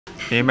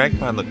You make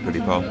mine look pretty,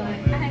 Paul.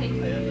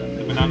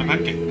 The banana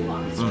pancake.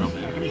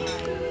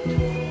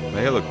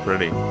 They look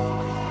pretty. I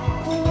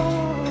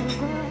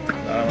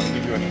don't want to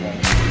give you any more.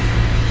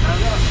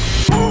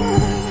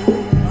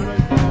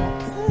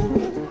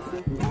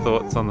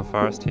 Thoughts on the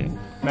forest here?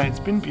 Mate,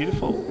 it's been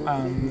beautiful.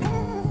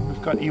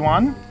 We've got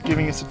Iwan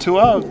giving us a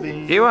tour of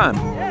the... Iwan?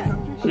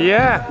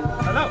 Yeah.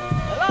 Hello.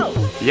 Hello.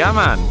 Yeah,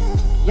 man.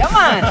 Yeah,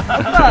 man.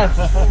 Of course.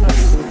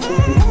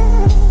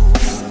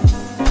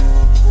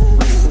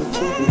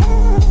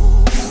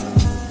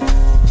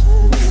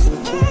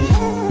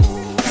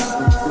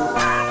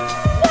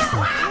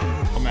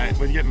 Oh, mate,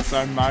 we're getting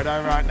so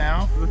moto right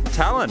now.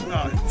 Talent.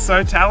 Oh, it's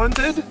so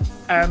talented.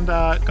 And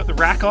got the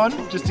rack on,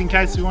 just in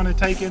case we want to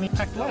take any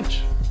packed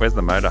lunch. Where's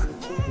the motor?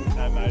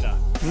 No motor.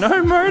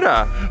 No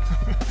motor.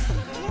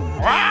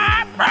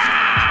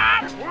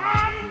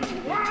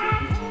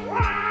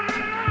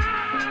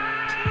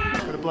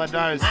 Got a blood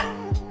nose.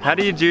 How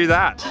do you do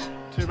that?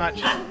 Too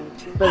much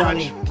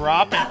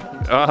brapping.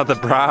 Oh, the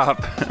brap.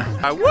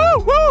 Woo,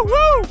 woo,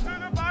 woo! To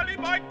the Bali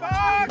Bike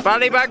Park!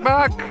 Bali Bike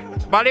Park.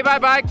 Bali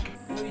Bike Bike.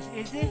 Blue is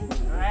easy,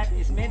 red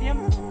is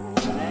medium.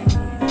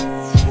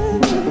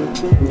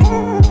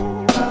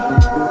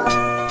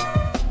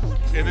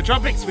 In the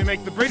tropics, we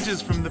make the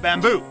bridges from the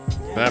bamboo.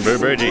 Bamboo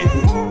bridgie.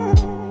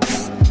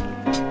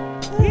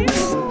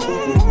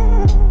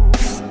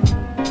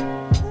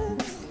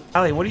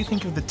 Ali, what do you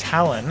think of the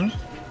Talon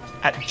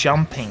at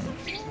jumping?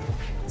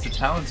 It's a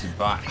talented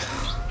bike.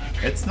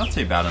 It's not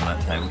too bad on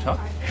that tabletop.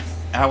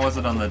 How was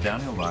it on the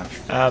downhill bike?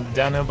 The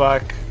downhill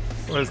bike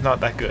was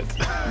not that good.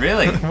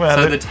 Really? Well,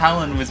 so the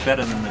Talon was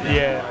better than the downhill?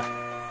 Yeah.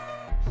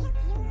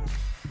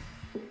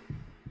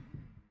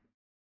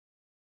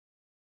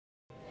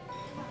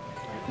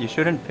 You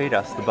shouldn't feed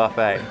us the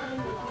buffet.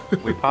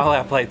 We pile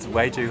our plates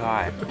way too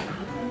high.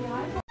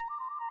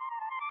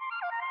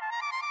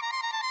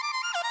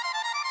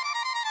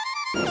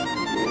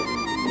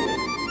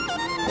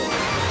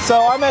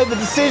 So I made the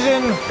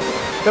decision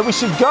that we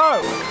should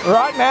go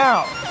right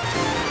now.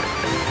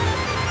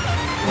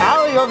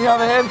 Ali, on the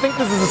other hand, thinks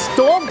there's a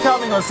storm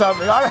coming or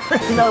something. I don't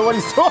really know what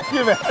he's talking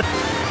about.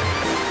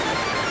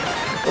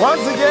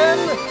 Once again,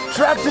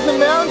 trapped in the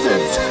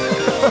mountains.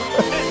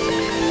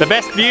 The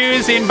best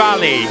views in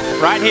Bali,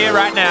 right here,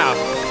 right now.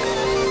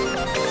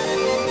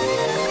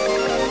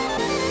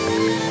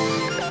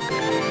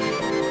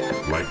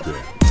 Right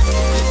there.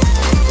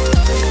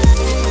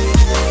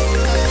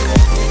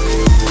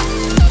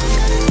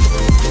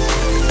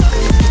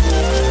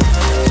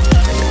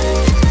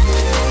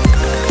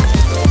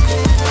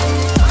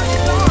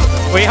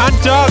 We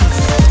hunt dogs.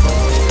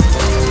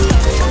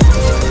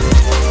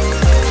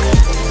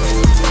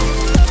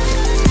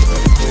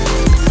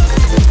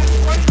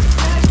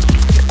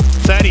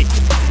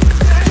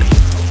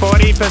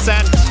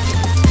 40%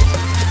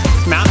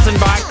 mountain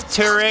bike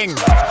touring.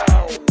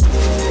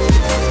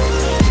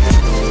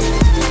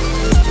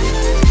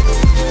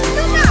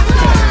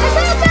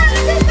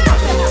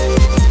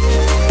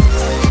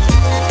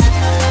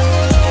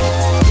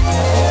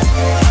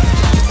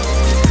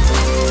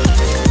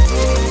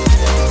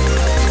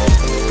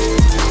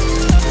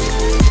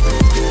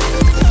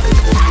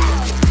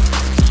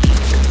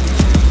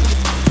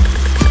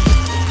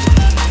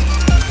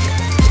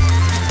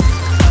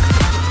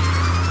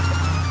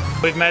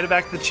 We've made it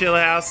back to the chill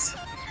house.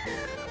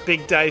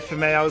 Big day for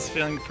me. I was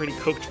feeling pretty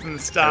cooked from the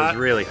It start.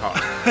 was really hot.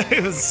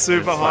 It was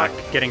super hot.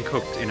 Like getting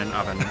cooked in an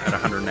oven at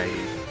 180.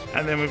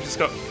 And then we've just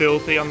got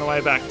filthy on the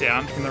way back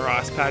down from the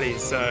rice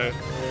paddies. So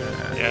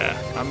yeah,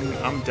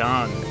 I'm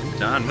done.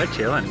 Done, we're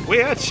chilling.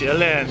 We are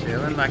chilling.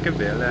 Chilling like a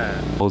villa.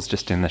 Paul's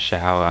just in the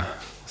shower.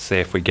 See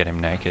if we get him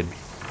naked.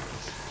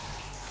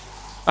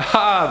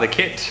 Ah, the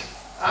kit.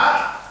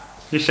 Ah!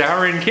 You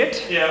showering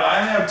kit? Yeah,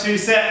 I only have 2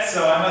 sets,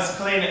 so I must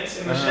clean it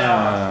in the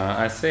shower.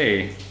 I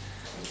see.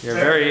 You're a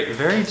very,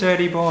 very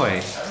dirty boy.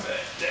 I'm a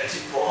dirty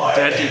boy.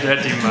 Dirty,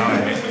 dirty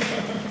boy.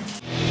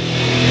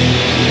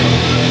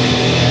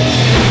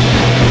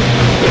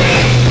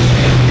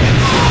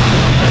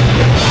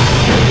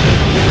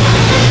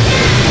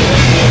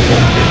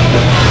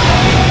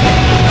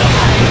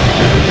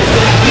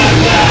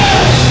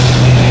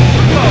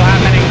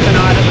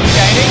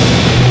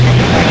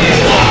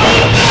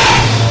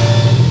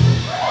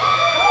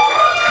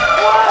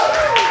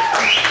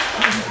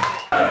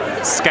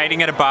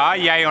 Skating at a bar,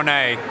 yay or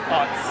nay?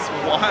 Oh, it's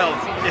wild.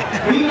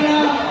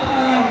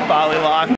 Bali life.